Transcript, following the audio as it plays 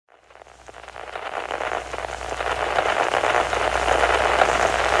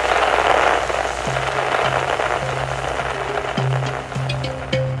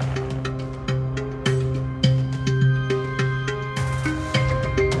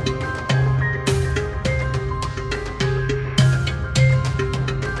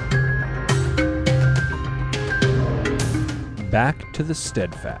to the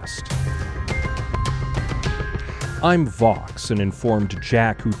Steadfast. I'm Vox, an informed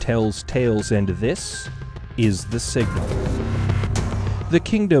Jack who tells tales, and this is The Signal. The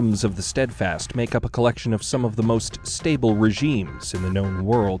kingdoms of the Steadfast make up a collection of some of the most stable regimes in the known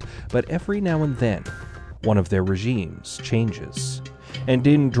world, but every now and then, one of their regimes changes. And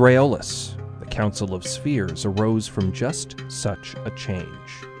in Draeolus, the Council of Spheres arose from just such a change.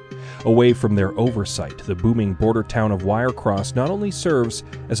 Away from their oversight, the booming border town of Wirecross not only serves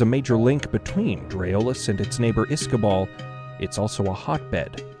as a major link between Draeolus and its neighbor Iskabal, it's also a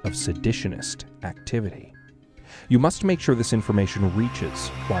hotbed of seditionist activity. You must make sure this information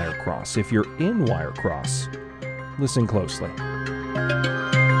reaches Wirecross. If you're in Wirecross, listen closely.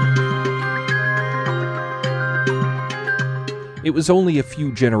 It was only a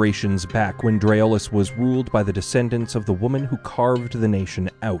few generations back when Draeolus was ruled by the descendants of the woman who carved the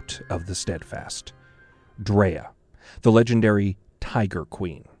nation out of the Steadfast. Drea, the legendary Tiger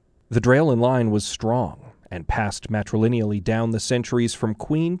Queen. The Draelan line was strong and passed matrilineally down the centuries from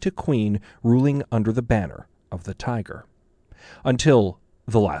queen to queen, ruling under the banner of the tiger. Until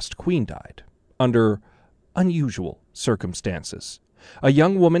the last queen died, under unusual circumstances. A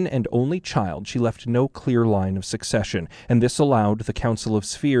young woman and only child, she left no clear line of succession, and this allowed the Council of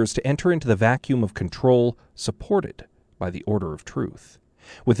Spheres to enter into the vacuum of control supported by the Order of Truth.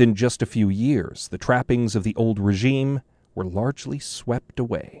 Within just a few years, the trappings of the old regime were largely swept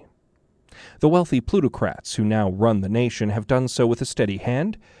away. The wealthy plutocrats who now run the nation have done so with a steady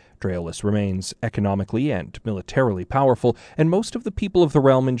hand. Draeolus remains economically and militarily powerful, and most of the people of the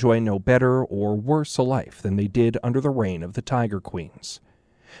realm enjoy no better or worse a life than they did under the reign of the Tiger Queens.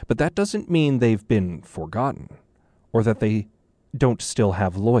 But that doesn't mean they've been forgotten, or that they don't still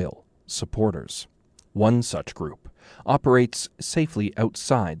have loyal supporters. One such group operates safely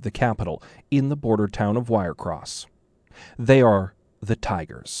outside the capital, in the border town of Wirecross. They are the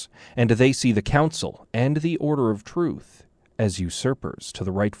Tigers, and they see the Council and the Order of Truth as usurpers to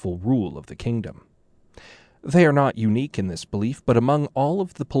the rightful rule of the kingdom. They are not unique in this belief, but among all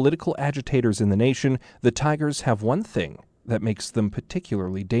of the political agitators in the nation, the Tigers have one thing that makes them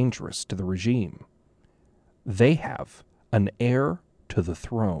particularly dangerous to the regime. They have an heir to the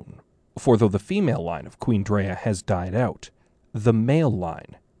throne. For though the female line of Queen Drea has died out, the male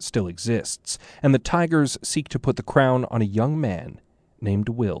line still exists, and the Tigers seek to put the crown on a young man named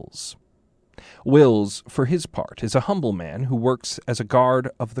Wills. Wills, for his part, is a humble man who works as a guard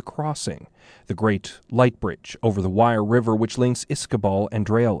of the Crossing, the great light bridge over the Wire River which links Iskabal and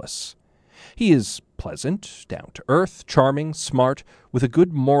Draeolus. He is pleasant, down-to-earth, charming, smart, with a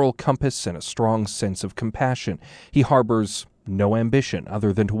good moral compass and a strong sense of compassion. He harbors no ambition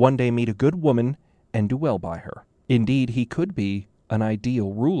other than to one day meet a good woman and do well by her. Indeed, he could be an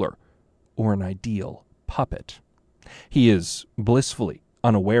ideal ruler, or an ideal puppet. He is blissfully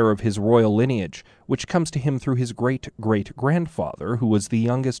unaware of his royal lineage, which comes to him through his great-great-grandfather, who was the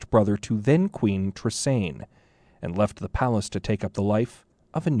youngest brother to then-Queen Trisane, and left the palace to take up the life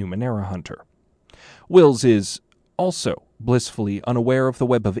of a Numenera hunter. Wills is also blissfully unaware of the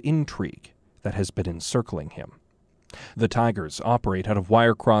web of intrigue that has been encircling him. The Tigers operate out of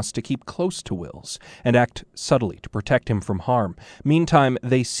Wirecross to keep close to Wills, and act subtly to protect him from harm. Meantime,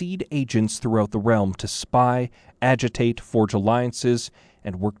 they seed agents throughout the realm to spy, agitate, forge alliances,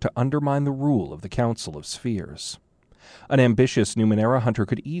 and work to undermine the rule of the Council of Spheres. An ambitious Numenera hunter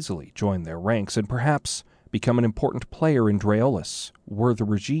could easily join their ranks and perhaps become an important player in Draeolus, were the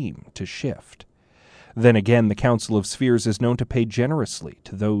regime to shift. Then again, the Council of Spheres is known to pay generously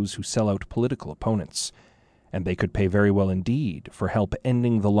to those who sell out political opponents, and they could pay very well indeed for help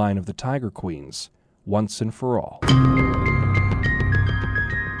ending the line of the Tiger Queens once and for all.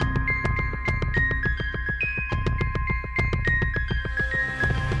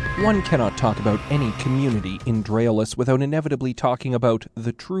 One cannot talk about any community in Draeolus without inevitably talking about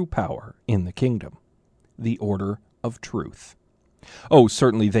the true power in the kingdom, the Order of Truth. Oh,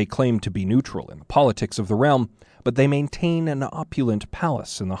 certainly they claim to be neutral in the politics of the realm, but they maintain an opulent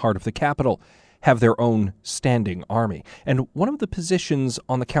palace in the heart of the capital, have their own standing army, and one of the positions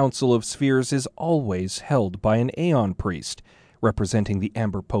on the Council of Spheres is always held by an Aeon priest, representing the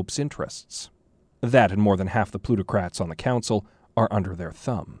Amber Pope's interests. That and more than half the plutocrats on the council are under their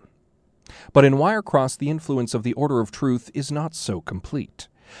thumb. But in Wirecross, the influence of the Order of Truth is not so complete.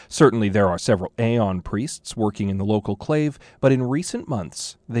 Certainly there are several Aeon priests working in the local clave, but in recent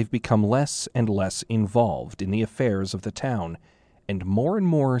months they've become less and less involved in the affairs of the town, and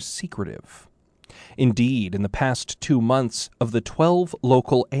more secretive. Indeed, in the past 2 months, of the 12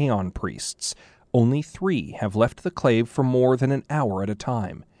 local Aeon priests, only 3 have left the clave for more than an hour at a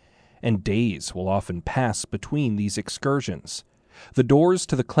time, and days will often pass between these excursions. The doors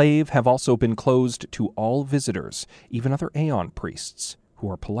to the clave have also been closed to all visitors, even other Aeon priests, who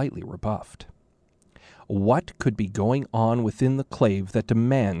are politely rebuffed. What could be going on within the clave that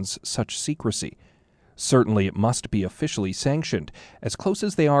demands such secrecy? Certainly it must be officially sanctioned. As close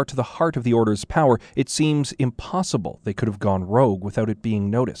as they are to the heart of the Order's power, it seems impossible they could have gone rogue without it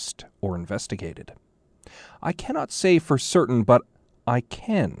being noticed or investigated. I cannot say for certain, but I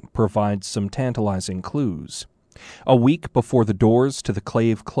can provide some tantalizing clues. A week before the doors to the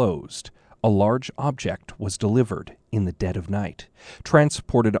clave closed, a large object was delivered in the dead of night,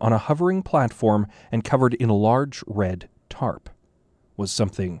 transported on a hovering platform and covered in a large red tarp. Was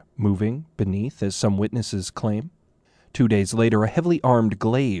something moving beneath, as some witnesses claim? 2 days later, a heavily armed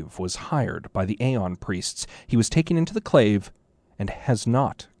glaive was hired by the Aeon priests. He was taken into the clave and has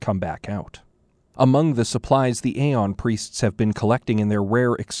not come back out. Among the supplies the Aeon priests have been collecting in their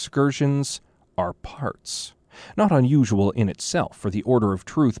rare excursions are parts. Not unusual in itself for the Order of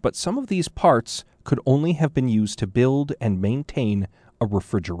Truth, but some of these parts could only have been used to build and maintain a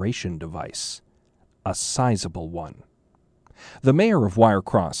refrigeration device. A sizable one. The mayor of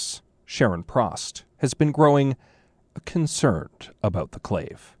Wirecross, Sharon Prost, has been growing concerned about the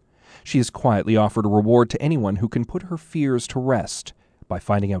clave. She has quietly offered a reward to anyone who can put her fears to rest by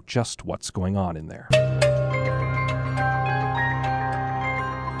finding out just what's going on in there.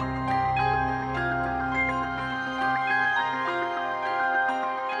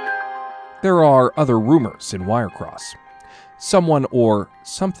 There are other rumors in Wirecross. Someone or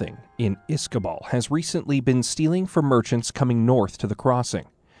something in Iskabal has recently been stealing from merchants coming north to the crossing,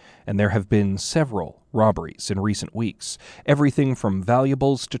 and there have been several robberies in recent weeks. Everything from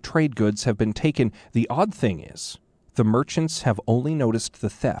valuables to trade goods have been taken. The odd thing is, the merchants have only noticed the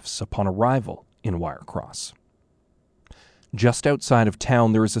thefts upon arrival in Wirecross. Just outside of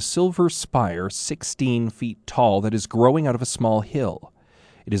town there is a silver spire 16 feet tall that is growing out of a small hill.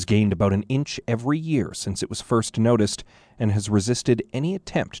 It has gained about an inch every year since it was first noticed and has resisted any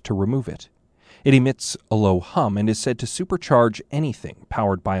attempt to remove it. It emits a low hum and is said to supercharge anything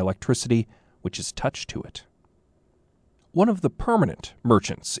powered by electricity which is touched to it. One of the permanent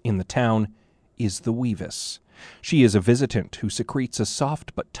merchants in the town is the Weavis. She is a visitant who secretes a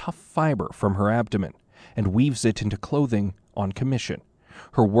soft but tough fiber from her abdomen and weaves it into clothing on commission.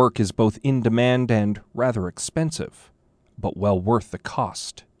 Her work is both in demand and rather expensive, but well worth the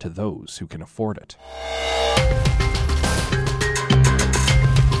cost to those who can afford it.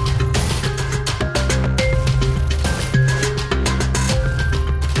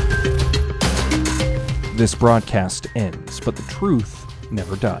 This broadcast ends, but the truth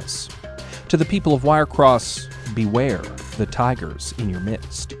never does. To the people of Wirecross, beware the tigers in your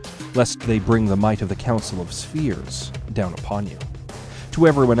midst, lest they bring the might of the Council of Spheres down upon you. To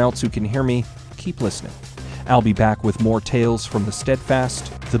everyone else who can hear me, keep listening. I'll be back with more tales from the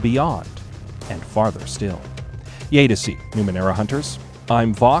Steadfast, the Beyond, and farther still. Yadasi, Numenera Hunters.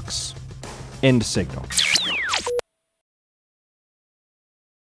 I'm Vox. End signal.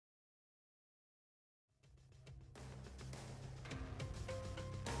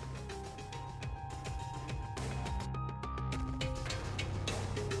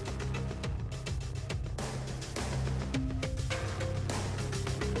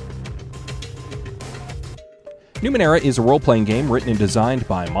 Numenera is a role-playing game written and designed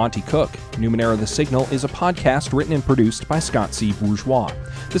by Monty Cook. Numenera The Signal is a podcast written and produced by Scott C. Bourgeois.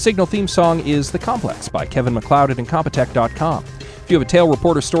 The Signal theme song is The Complex by Kevin MacLeod at Incompetech.com. If you have a tale,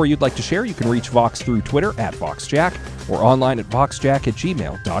 report, or story you'd like to share, you can reach Vox through Twitter at VoxJack or online at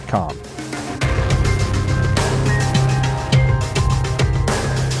VoxJack@gmail.com.